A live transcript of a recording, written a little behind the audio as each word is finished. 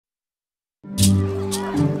What's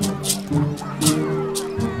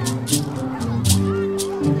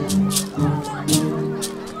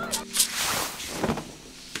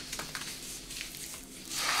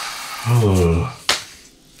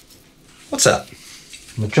up?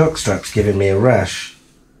 My jockstrap's giving me a rash.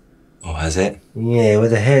 Oh, has it? Yeah, where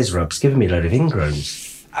the hair's rubbed, it's giving me a load of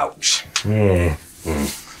ingrowns. Ouch. Yeah.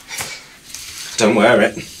 Don't wear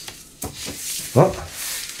it. What?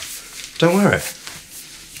 Don't wear it.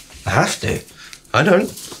 I have to. I don't.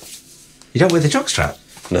 You don't wear the jockstrap?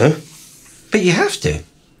 No. But you have to.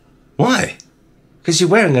 Why? Because you're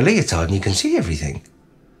wearing a leotard and you can see everything.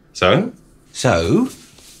 So? So,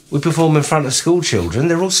 we perform in front of school children.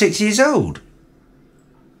 They're all 6 years old.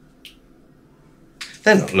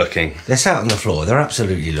 They're not looking. They're sat on the floor. They're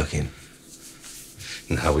absolutely looking.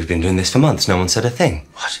 No, we've been doing this for months. No one said a thing.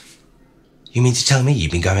 What? You mean to tell me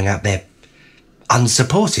you've been going out there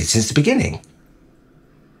unsupported since the beginning?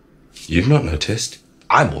 You've not noticed?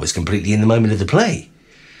 I'm always completely in the moment of the play.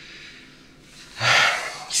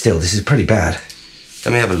 Still, this is pretty bad.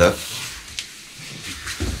 Let me have a look.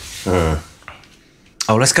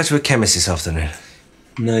 Oh, let's go to a chemist this afternoon.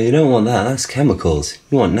 No, you don't want that. That's chemicals.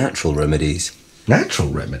 You want natural remedies. Natural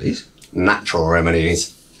remedies? Natural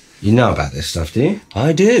remedies. You know about this stuff, do you?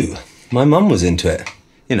 I do. My mum was into it.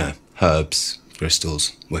 You know, herbs,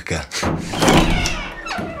 crystals, wicker.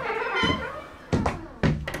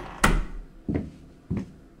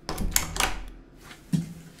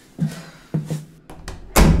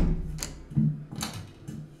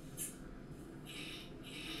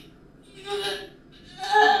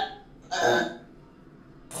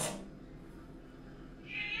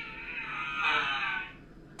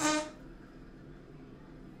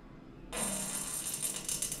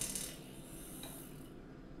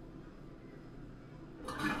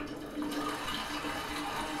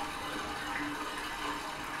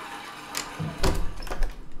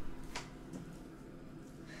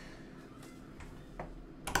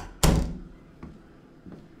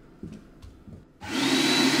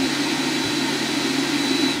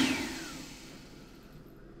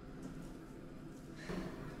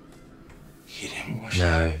 You didn't wash it?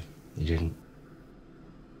 No, you didn't.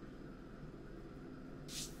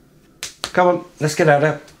 Come on, let's get out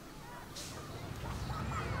there.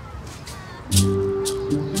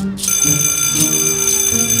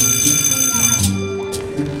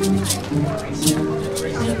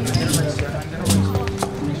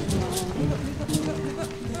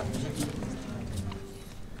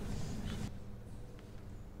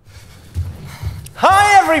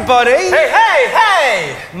 Hi everybody! Hey, hey,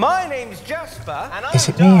 hey! My name's Jasper and I'm Is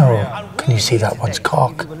it me or can you see that one's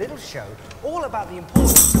cock? a little show all about the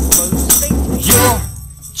importance of road safety. You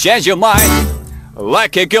change your mind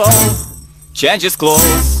like a girl changes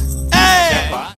clothes.